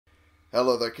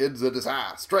Hello there kids, it is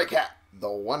I, Stray Cat, the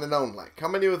one and only,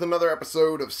 coming to you with another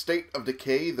episode of State of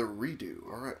Decay, the redo.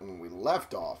 Alright, when we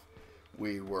left off,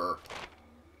 we were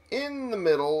in the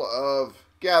middle of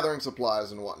gathering supplies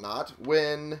and whatnot,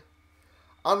 when,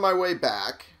 on my way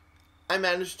back, I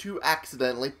managed to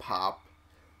accidentally pop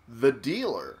the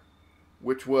dealer,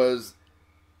 which was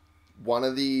one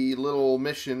of the little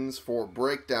missions for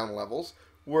breakdown levels,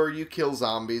 where you kill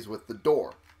zombies with the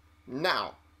door.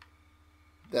 Now,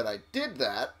 that I did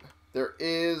that, there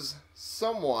is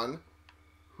someone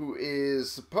who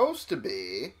is supposed to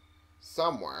be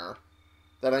somewhere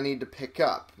that I need to pick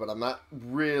up, but I'm not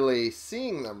really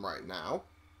seeing them right now.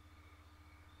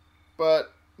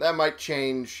 But that might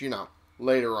change,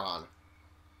 later on.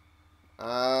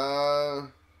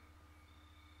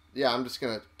 Yeah, I'm just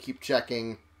gonna keep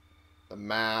checking the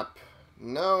map.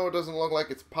 No, it doesn't look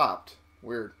like it's popped.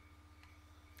 Weird.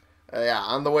 Yeah,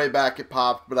 on the way back it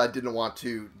popped, but I didn't want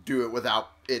to do it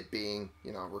without it being,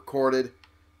 recorded.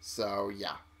 So,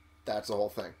 yeah, that's the whole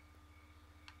thing.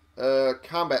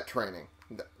 Combat training.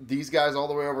 These guys all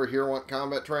the way over here want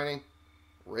combat training?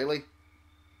 Really?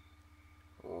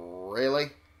 Really?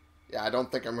 Yeah, I don't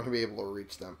think I'm going to be able to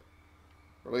reach them.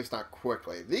 Or at least not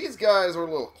quickly. These guys are a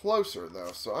little closer,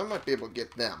 though, so I might be able to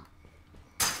get them.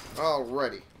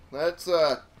 Alrighty. Let's,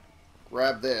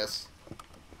 grab this.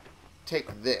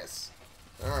 Take this.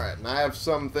 Alright, and I have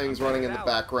some things running in the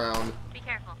background. Be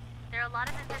careful. There are a lot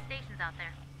of infestations out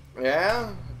there.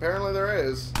 Yeah, apparently there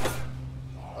is.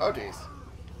 Oh, jeez.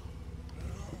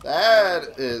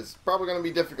 That is probably going to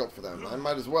be difficult for them. I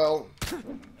might as well...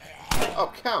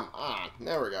 Oh, come on.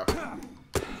 There we go.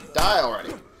 Die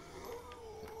already.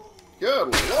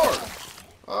 Good lord.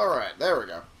 Alright, there we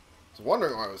go. I was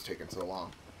wondering why it was taking so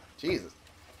long. Jesus.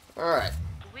 Alright.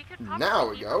 Now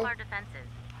we go. Our defenses,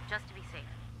 just to be safe.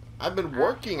 I've been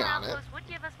working on it. Would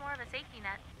give us more of a safety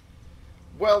net.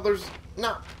 Well, there's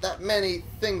not that many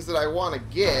things that I want to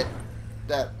get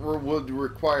that would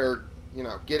require,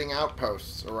 getting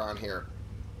outposts around here.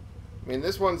 I mean,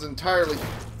 this one's entirely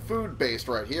food-based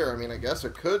right here. I mean, I guess I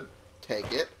could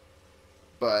take it,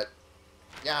 but,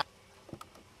 yeah,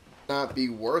 not be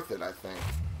worth it, I think.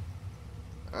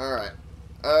 Alright.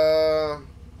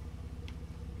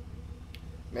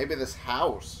 Maybe this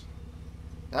house.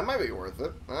 That might be worth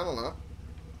it. I don't know.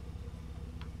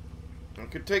 I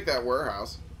could take that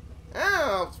warehouse.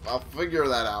 I'll figure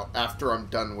that out after I'm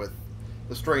done with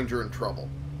the stranger in trouble.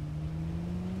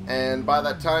 And by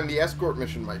that time, the escort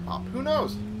mission might pop. Who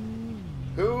knows?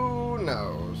 Who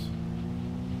knows?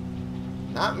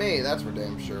 Not me, that's for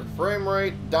damn sure. Frame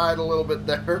rate died a little bit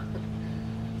there.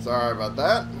 Sorry about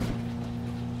that.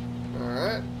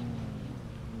 Alright.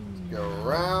 Let's go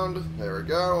around. There we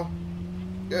go.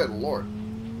 Good lord.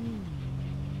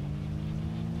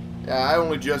 Yeah, I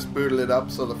only just booted it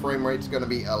up, so the frame rate's going to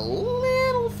be a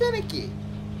little finicky.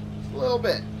 Just a little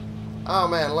bit. Oh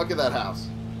man, look at that house.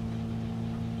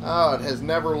 Oh, it has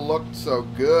never looked so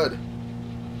good.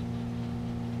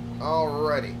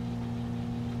 Alrighty.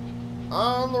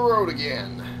 On the road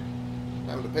again.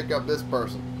 Time to pick up this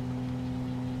person.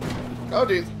 Oh,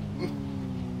 jeez.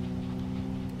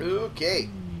 Okay.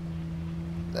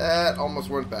 That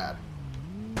almost went bad.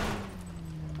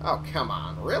 Oh, come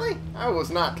on. Really? I was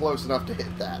not close enough to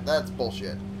hit that. That's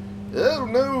bullshit. Oh,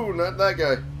 no, not that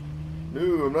guy.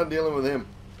 No, I'm not dealing with him.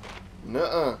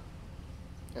 Nuh-uh.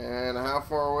 And how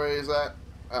far away is that?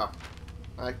 Oh.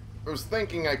 I was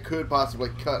thinking I could possibly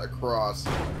cut across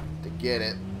to get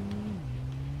it.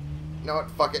 You know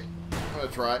what? Fuck it. I'm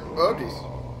gonna try it. Oh,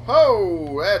 jeez.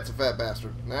 Oh, that's a fat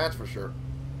bastard. That's for sure.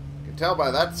 You can tell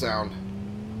by that sound.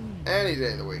 Any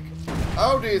day of the week.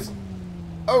 Oh, jeez.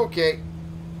 Okay.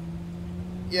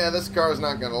 Yeah, this car is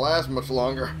not going to last much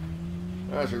longer.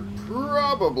 I should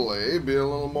probably be a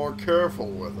little more careful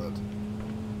with it.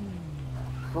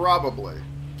 Probably.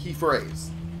 Key phrase.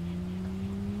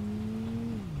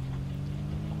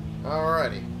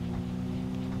 Alrighty.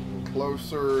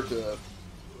 Closer to...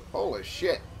 Holy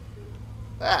shit.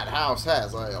 That house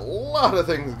has a lot of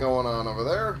things going on over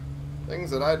there.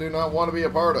 Things that I do not want to be a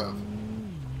part of.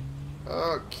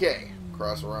 Okay.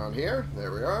 Cross around here.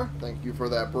 There we are. Thank you for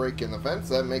that break in the fence.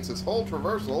 That makes this whole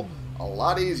traversal a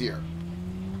lot easier.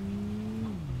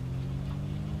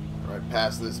 Right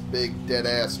past this big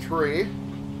dead-ass tree.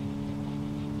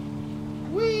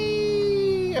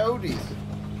 Whee! Oh, geez.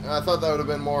 I thought that would have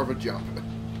been more of a jump.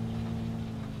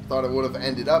 Thought it would have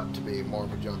ended up to be more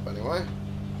of a jump anyway.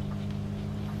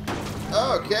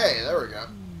 Okay, there we go.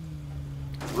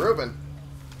 Reuben.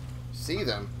 See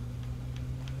them.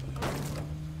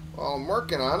 Well, I'm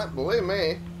working on it, believe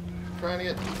me. I'm trying to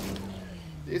get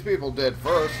these people dead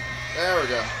first. There we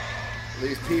go.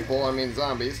 these people, I mean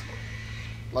zombies.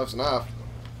 Close enough.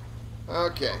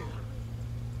 Okay.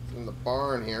 It's in the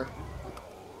barn here.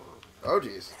 Oh,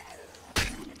 jeez.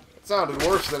 It sounded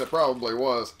worse than it probably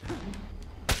was.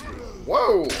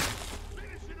 Whoa!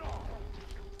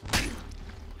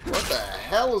 What the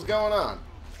hell is going on?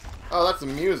 Oh, that's the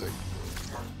music.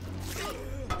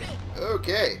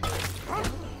 Okay.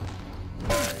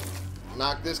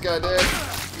 Knock this guy dead.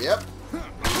 Yep.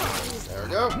 There we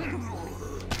go.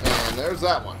 And there's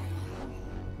that one.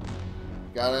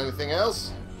 Got anything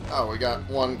else? Oh, we got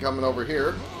one coming over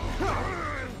here.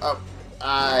 Oh,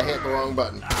 I hit the wrong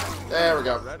button. There we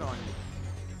go.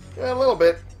 Yeah, a little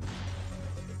bit.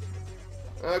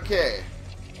 Okay.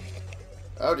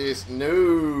 Oh, jeez.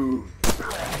 No.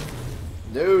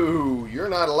 No, you're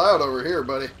not allowed over here,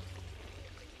 buddy.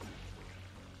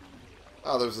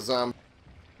 Oh, there's a zombie.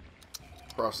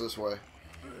 Cross this way.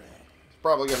 He's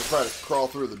probably going to try to crawl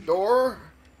through the door.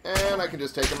 And I can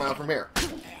just take him out from here.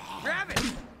 Grab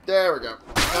it! There we go.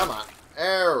 Come on.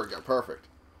 There we go. Perfect.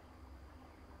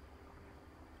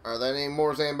 Are there any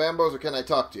more Zambambos, or can I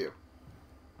talk to you?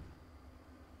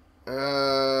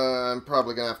 I'm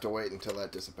probably going to have to wait until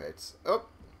that dissipates. Oh.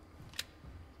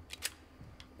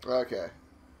 Okay.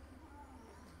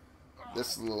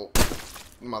 This little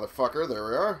motherfucker. There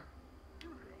we are.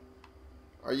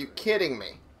 Are you kidding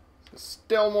me? There's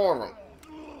still more of them.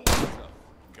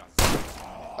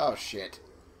 Oh, shit.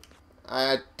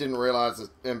 I didn't realize the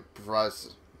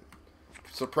improvised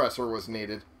suppressor was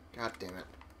needed. God damn it.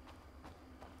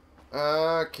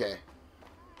 Okay.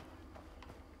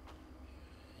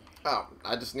 Oh,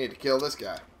 I just need to kill this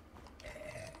guy.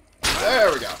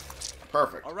 There we go.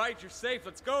 Perfect. All right, you're safe.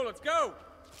 Let's go. Let's go.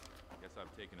 Guess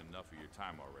I've taken enough of your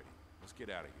time already. Let's get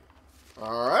out of here.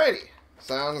 Alrighty.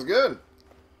 Sounds good.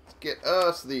 Let's get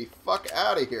us the fuck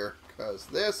out of here, because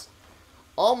this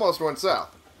almost went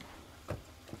south.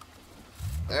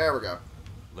 There we go.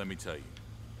 Let me tell you,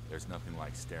 there's nothing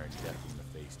like staring death in the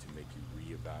face to make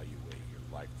you reevaluate your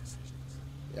life decisions.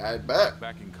 Yeah, I bet.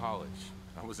 Back in college,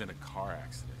 I was in a car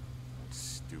accident.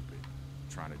 Stupid.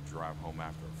 Trying to drive home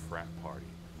after a frat party.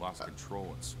 Lost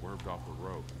control and swerved off the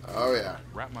road. Oh, yeah.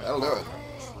 Wrapped my That'll car do it. around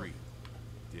a tree.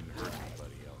 Didn't hurt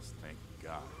anybody else, thank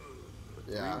God. But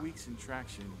Yeah. 3 weeks in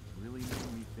traction really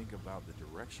made me think about the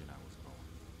direction I was going.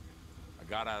 I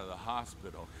got out of the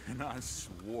hospital and I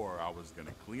swore I was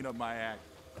gonna clean up my act,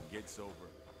 get sober,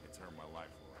 and turn my life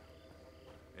around.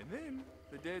 And then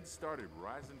the dead started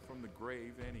rising from the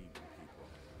grave and eating people.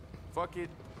 Fuck it,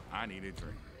 I need a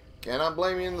drink. Cannot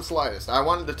blame you in the slightest. I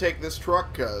wanted to take this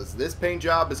truck because this paint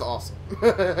job is awesome.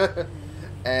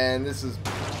 And this is,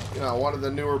 you know, one of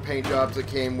the newer paint jobs that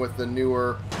came with the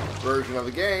newer version of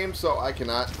the game, so I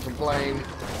cannot complain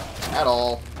at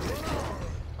all.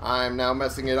 I'm now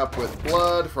messing it up with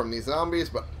blood from these zombies,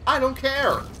 but I don't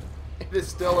care. It is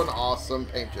still an awesome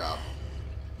paint job.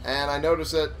 And I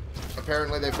noticed that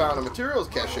apparently they found a materials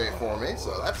cache for me,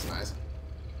 so that's nice.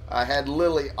 I had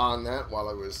Lily on that while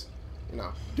I was, you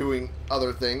know, doing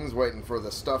other things, waiting for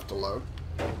the stuff to load.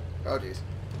 Oh, jeez.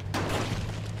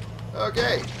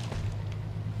 Okay.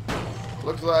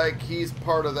 Looks like he's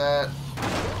part of that.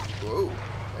 Whoa.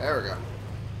 There we go.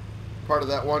 Part of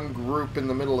that one group in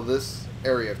the middle of this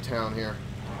area of town here.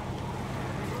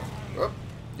 Whoop.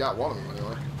 Got one of them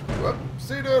anyway. Whoop.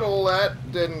 See, doodle,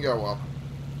 that didn't go well.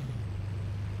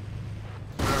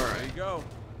 Alright. There you go.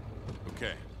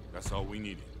 Okay, that's all we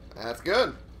needed. That's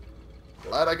good.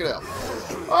 Glad I could help.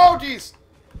 Oh, jeez.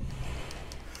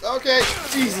 Okay.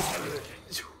 Jesus.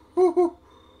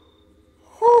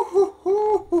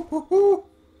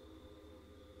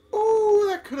 Oh,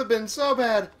 that could have been so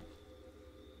bad.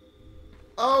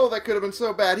 Oh, that could have been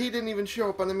so bad. He didn't even show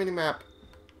up on the minimap.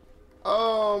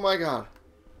 Oh, my God.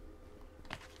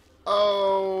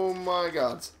 Oh, my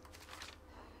God.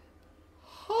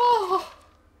 Oh,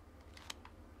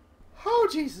 oh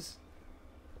Jesus.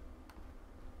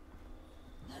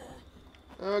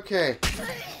 Okay.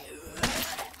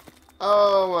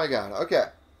 Oh my God. Okay.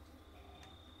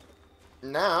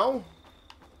 Now,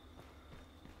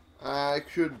 I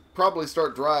should probably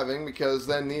start driving because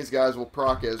then these guys will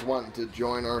proc as wanting to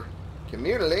join our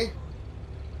community.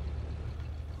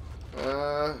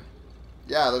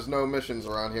 Yeah, there's no missions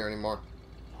around here anymore.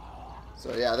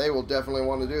 So yeah, they will definitely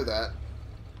want to do that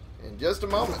in just a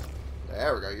moment.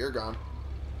 There we go. You're gone.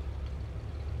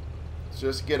 Let's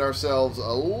just get ourselves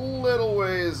a little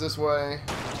ways this way.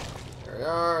 There we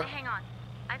are. Hey, hang on.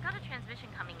 I've got a transmission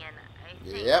coming in. I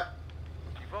think. Yep.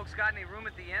 You folks got any room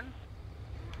at the inn?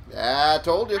 Yeah, I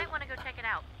told you. Might want to go check it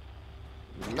out.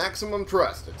 Maximum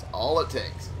trust. It's all it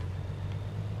takes.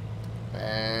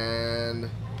 And...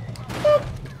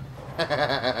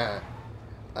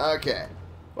 Okay.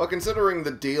 Well, considering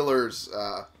the dealer's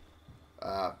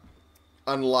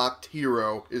unlocked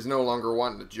hero is no longer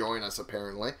wanting to join us,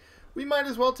 apparently, we might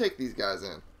as well take these guys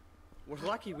in. We're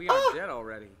lucky we aren't dead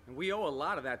already, and we owe a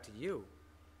lot of that to you.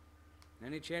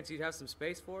 Any chance you'd have some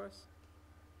space for us?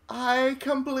 I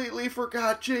completely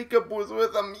forgot Jacob was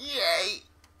with them. Yay!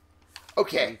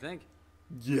 Okay. What do you think?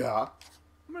 Yeah.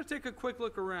 I'm gonna take a quick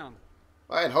look around.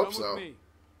 I'd hope Come so. with me.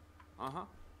 Uh-huh.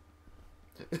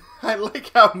 I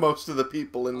like how most of the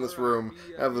people in this All right, room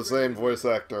have the same voice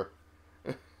actor.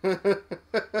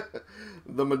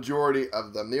 The majority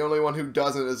of them. The only one who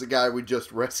doesn't is the guy we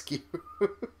just rescued.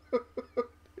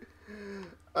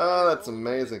 Oh, that's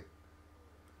amazing.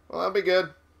 Well, that'll be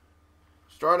good.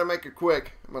 Just try to make it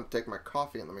quick. I'm going to take my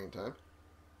coffee in the meantime.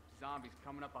 Zombies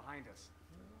coming up behind us.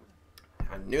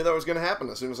 I knew that was going to happen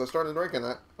as soon as I started drinking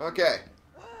that. Okay.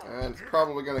 And it's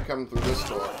probably going to come through this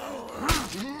door.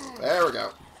 There we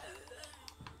go.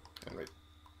 And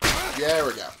there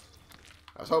we go.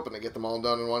 I was hoping to get them all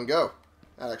done in one go.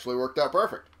 That actually worked out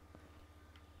perfect.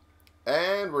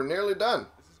 And we're nearly done.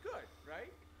 This is good,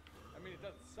 right? I mean, it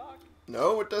doesn't suck.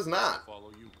 No, it does not.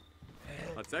 Follow you.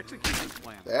 Let's execute this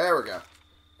plan. There we go.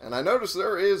 And I noticed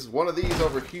there is one of these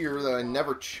over here that I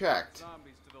never checked.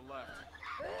 Zombies to the left.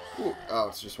 Ooh, oh,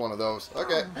 it's just one of those.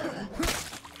 Okay.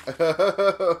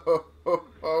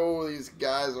 Oh, these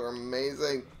guys are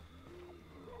amazing.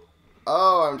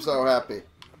 Oh, I'm so happy.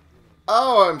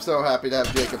 Oh, I'm so happy to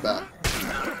have Jacob back.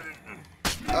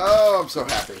 Oh, I'm so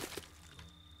happy.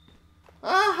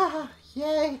 Ah,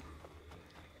 yay.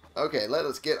 Okay, let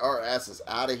us get our asses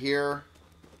out of here.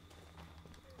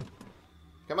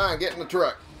 Come on, get in the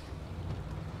truck.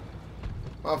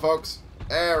 Come on, folks.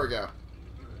 There we go.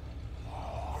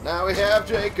 Now we have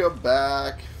Jacob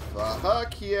back.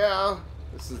 Fuck yeah.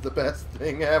 This is the best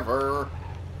thing ever.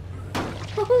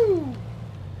 Woohoo!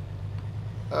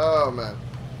 Oh, man.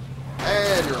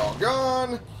 And you're all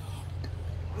gone.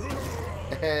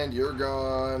 And you're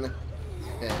gone.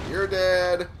 And you're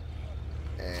dead.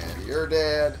 And you're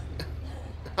dead.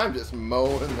 I'm just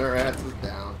mowing their asses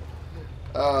down.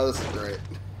 Oh, this is great.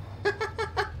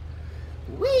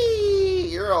 Whee!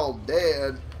 You're all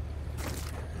dead.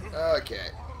 Okay.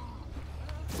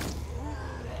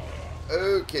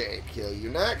 Okay, kill you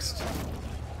next.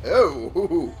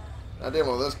 Oh, not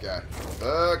dealing with this guy.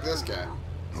 Fuck this guy.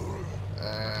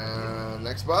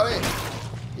 Next body.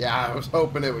 Yeah, I was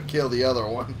hoping it would kill the other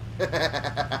one.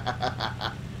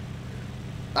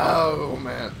 Oh,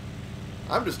 man.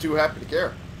 I'm just too happy to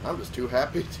care. I'm just too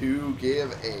happy to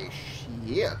give a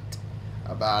shit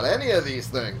about any of these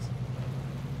things.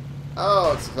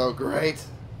 Oh, it's so great.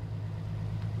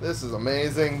 This is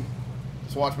amazing.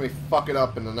 Just watch me fuck it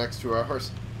up in the next 2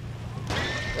 hours.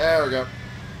 There we go.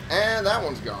 And that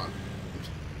one's gone.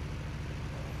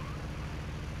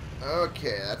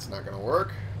 Okay, that's not going to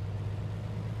work.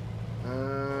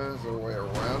 Is there a way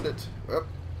around it? Whoop.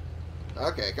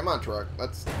 Okay, come on, truck.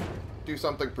 Let's do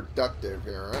something productive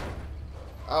here, right?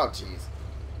 Oh, jeez.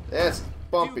 This is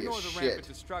bumpy as the shit. rampant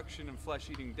destruction and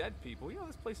flesh-eating dead people,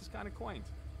 this place is kind of quaint.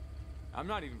 I'm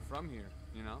not even from here,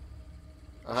 you know?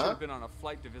 I should have been on a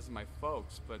flight to visit my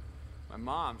folks, but my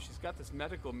mom, she's got this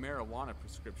medical marijuana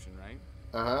prescription, right?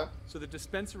 So the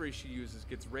dispensary she uses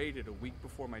gets raided a week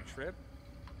before my trip.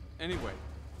 Anyway,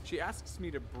 she asks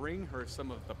me to bring her some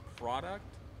of the product,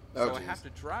 so I have to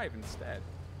drive instead.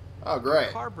 Oh, great.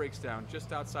 The car breaks down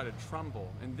just outside of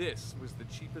Trumbull, and this was the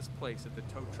cheapest place that the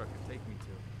tow truck could take me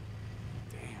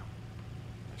to. Damn.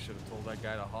 I should have told that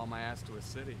guy to haul my ass to a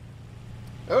city.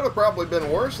 It would have probably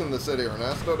been worse in the city,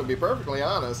 Ernesto, to be perfectly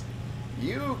honest.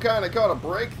 You kind of caught a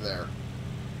break there.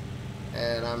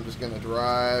 And I'm just going to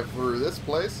drive through this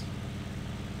place.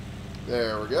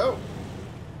 There we go.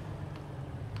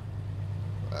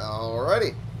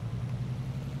 Alrighty.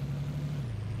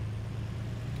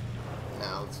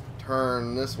 Now let's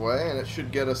turn this way, and it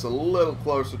should get us a little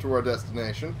closer to our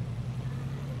destination.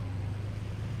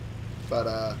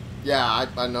 But, yeah,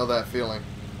 I know that feeling.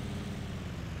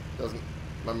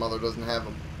 My mother doesn't have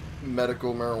a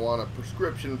medical marijuana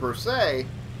prescription per se,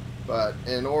 but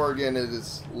in Oregon it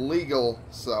is legal,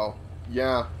 so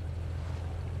yeah.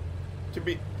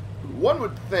 One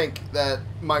would think that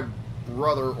my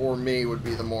brother or me would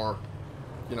be the more,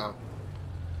 you know,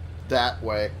 that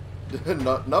way.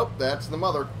 Nope, that's the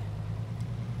mother.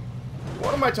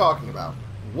 What am I talking about?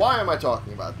 Why am I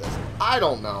talking about this? I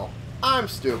don't know. I'm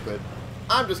stupid.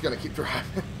 I'm just gonna keep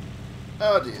driving.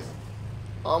 Oh, jeez.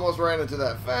 Almost ran into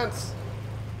that fence.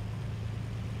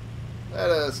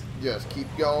 Let us just keep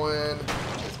going.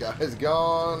 This guy is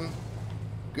gone.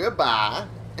 Goodbye.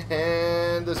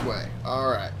 And this way.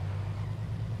 Alright.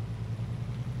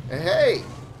 Hey,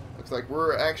 Looks like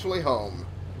we're actually home.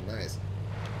 Nice.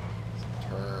 Let's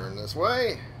turn this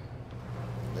way.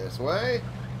 This way.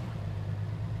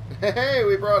 Hey,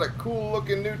 we brought a cool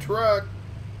looking new truck.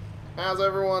 How's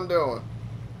everyone doing?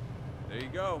 There you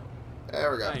go.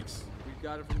 There we go. Thanks. We've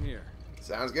got it from here.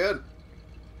 Sounds good.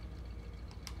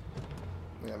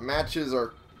 Yeah, matches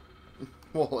are,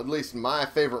 well, at least my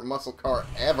favorite muscle car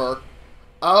ever.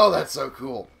 Oh, that's so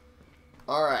cool.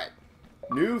 Alright.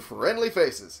 New friendly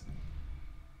faces.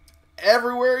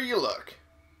 Everywhere you look.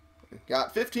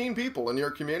 Got 15 people in your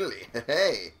community.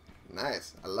 Hey,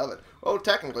 nice. I love it. Oh,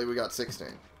 technically we got 16.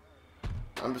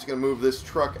 I'm just going to move this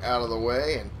truck out of the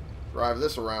way and drive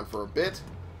this around for a bit.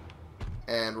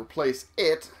 And replace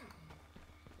it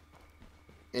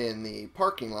in the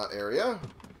parking lot area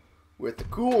with the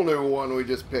cool new one we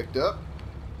just picked up.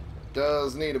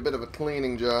 Does need a bit of a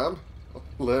cleaning job.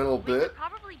 A little We bit. should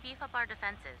probably beef up our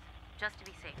defenses, just to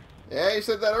be safe. Yeah, you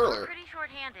said that We're earlier. pretty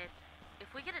short-handed.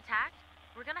 If we get attacked,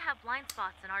 we're gonna have blind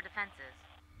spots in our defenses.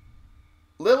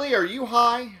 Lily, are you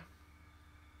high?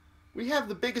 We have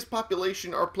the biggest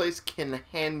population our place can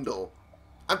handle.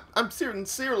 I'm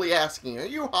sincerely asking, are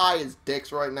you high as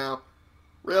dicks right now?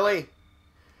 Really?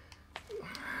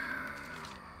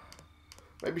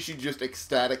 Maybe she's just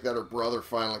ecstatic that her brother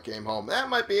finally came home. That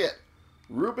might be it.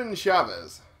 Ruben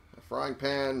Chavez. A frying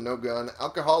pan, no gun,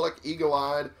 alcoholic,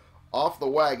 eagle-eyed, off the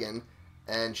wagon,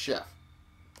 and chef.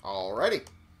 Alrighty.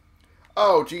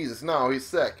 Oh, Jesus, no, he's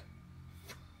sick.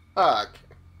 Fuck.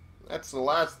 That's the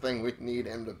last thing we need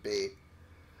him to be.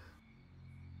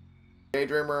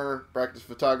 Daydreamer, practice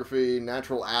photography,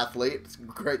 natural athlete. It's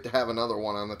great to have another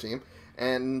one on the team.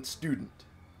 And student.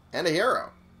 And a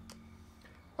hero.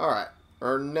 Alright.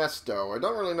 Ernesto. I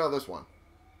don't really know this one.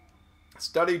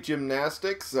 Study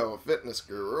gymnastics, so a fitness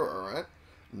guru, alright.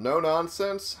 No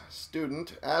nonsense,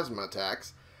 student, asthma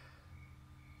attacks.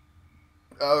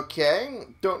 Okay,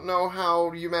 don't know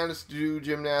how you managed to do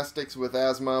gymnastics with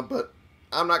asthma, but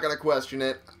I'm not going to question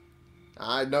it.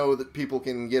 I know that people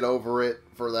can get over it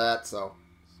for that, so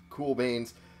cool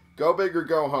beans. Go big or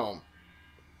go home.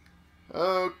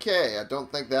 Okay, I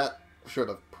don't think that should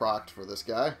have procced for this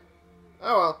guy.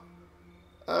 Oh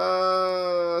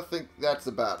well. I think that's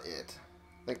about it.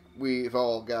 I think we've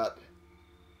all got,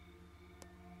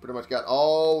 pretty much got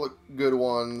all the good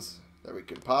ones that we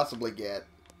could possibly get.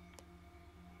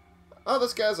 Oh,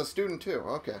 this guy's a student too.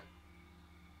 Okay.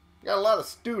 Got a lot of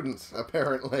students,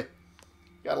 apparently.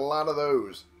 Got a lot of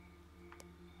those.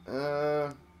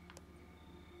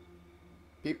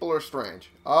 People are strange.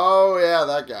 Oh, yeah,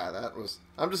 that guy. That was...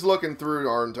 I'm just looking through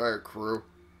our entire crew.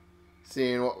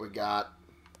 Seeing what we got.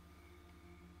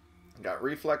 Got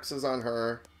reflexes on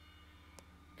her.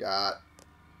 Got...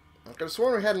 I could have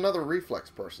sworn we had another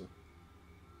reflex person.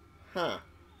 Huh.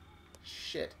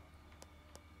 Shit.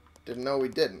 Didn't know we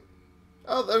didn't.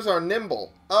 Oh, there's our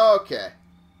nimble. Okay.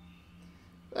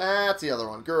 That's the other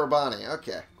one. Gurubani.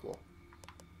 Okay, cool.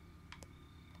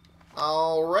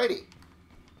 Alrighty.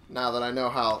 Now that I know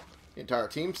how the entire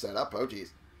team's set up. Oh,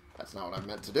 geez. That's not what I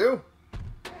meant to do.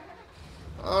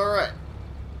 Alright.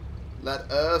 Let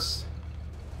us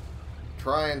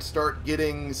try and start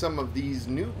getting some of these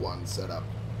new ones set up.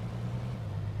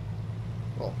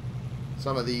 Well,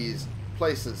 some of these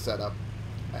places set up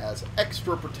as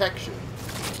extra protection.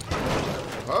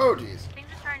 Oh, geez. Things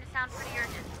are starting to sound pretty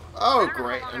urgent. Oh, I don't know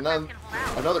great. how long And our then friends can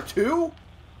hold out. another two?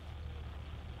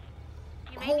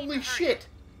 You may need to Holy hurry. shit.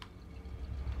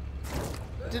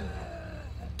 Did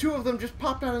two of them just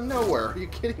popped out of nowhere? Are you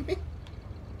kidding me?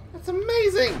 That's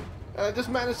amazing. And I just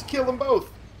managed to kill them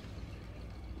both.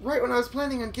 Right when I was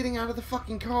planning on getting out of the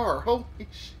fucking car. Holy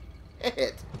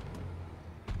shit.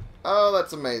 Oh,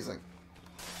 that's amazing.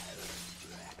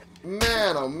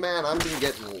 Man, oh man, I've been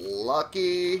getting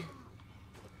lucky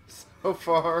so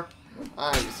far.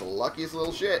 I'm just the luckiest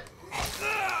little shit.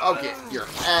 Oh, get your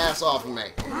ass off of me.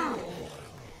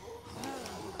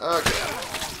 Okay.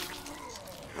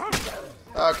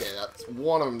 Okay, that's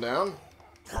one of them down.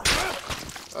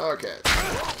 Okay.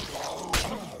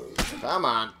 Come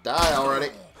on, die already.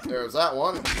 There's that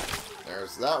one.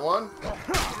 There's that one.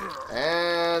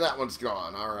 And that one's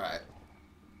gone. Alright.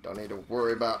 Don't need to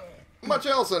worry about much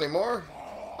else anymore.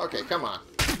 Okay, come on.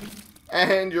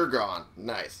 And you're gone.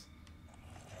 Nice.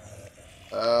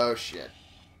 Oh, shit.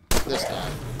 This guy.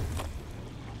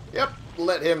 Yep,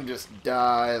 let him just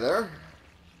die there.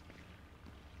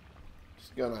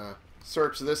 Just gonna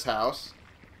search this house.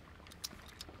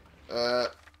 Oh,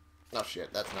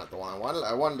 shit, that's not the one I wanted.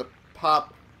 I wanted to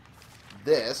pop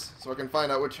this so I can find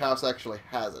out which house actually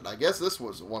has it. I guess this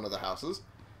was one of the houses.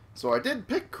 So I did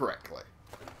pick correctly.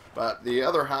 But the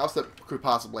other house that could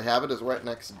possibly have it is right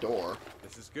next door.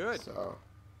 This is good. So,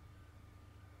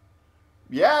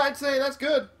 Yeah, I'd say that's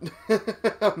good.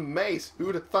 Mace,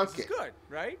 who'd have thunk This it? is good,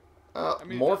 right?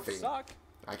 Morphine. It doesn't suck.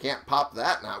 I can't pop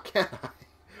that now, can I?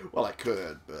 Well, I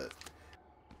could, but...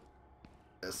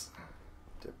 This.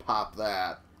 To pop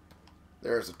that.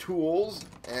 There's the tools,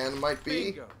 and might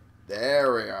be... Bingo.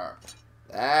 There we are.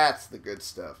 That's the good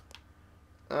stuff.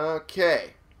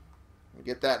 Okay. We'll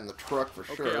get that in the truck for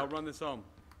sure. Okay, I'll run this home.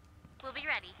 We'll be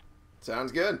ready.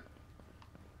 Sounds good.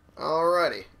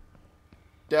 Alrighty.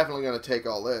 Definitely going to take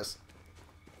all this.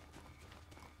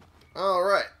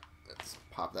 Alright. Let's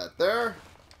pop that there.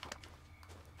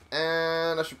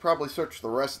 And I should probably search the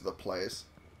rest of the place.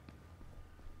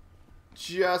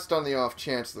 Just on the off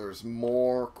chance there's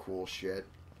more cool shit.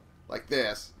 Like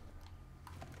this.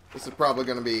 This is probably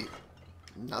going to be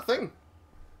nothing.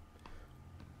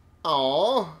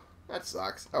 Aww. That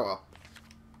sucks. Oh well.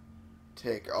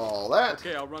 Take all that.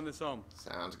 Okay, I'll run this home.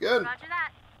 Sounds good. Roger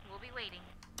that. We'll be waiting.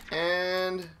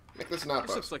 And make this an This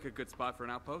outpost. looks like a good spot for an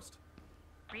outpost.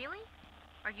 Really?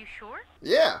 Are you sure?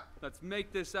 Yeah. Let's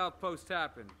make this outpost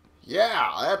happen.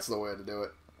 Yeah, that's the way to do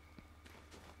it.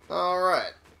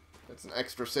 Alright. That's an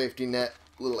extra safety net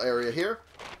little area here.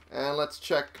 And let's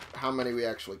check how many we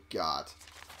actually got.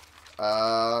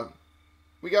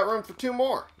 We got room for 2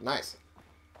 more. Nice.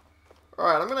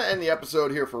 Alright, I'm going to end the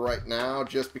episode here for right now,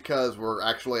 just because we're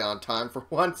actually on time for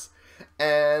once.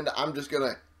 And I'm just going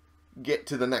to get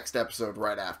to the next episode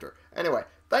right after. Anyway,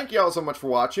 thank you all so much for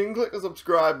watching. Click the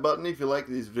subscribe button if you like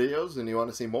these videos and you want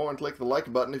to see more, and click the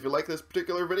like button if you like this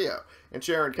particular video. And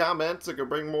share and comment so I can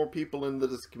bring more people into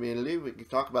this community. We can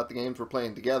talk about the games we're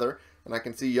playing together, and I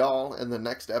can see y'all in the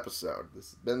next episode.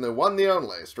 This has been the one, the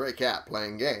only Stray Cat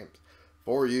playing games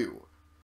for you.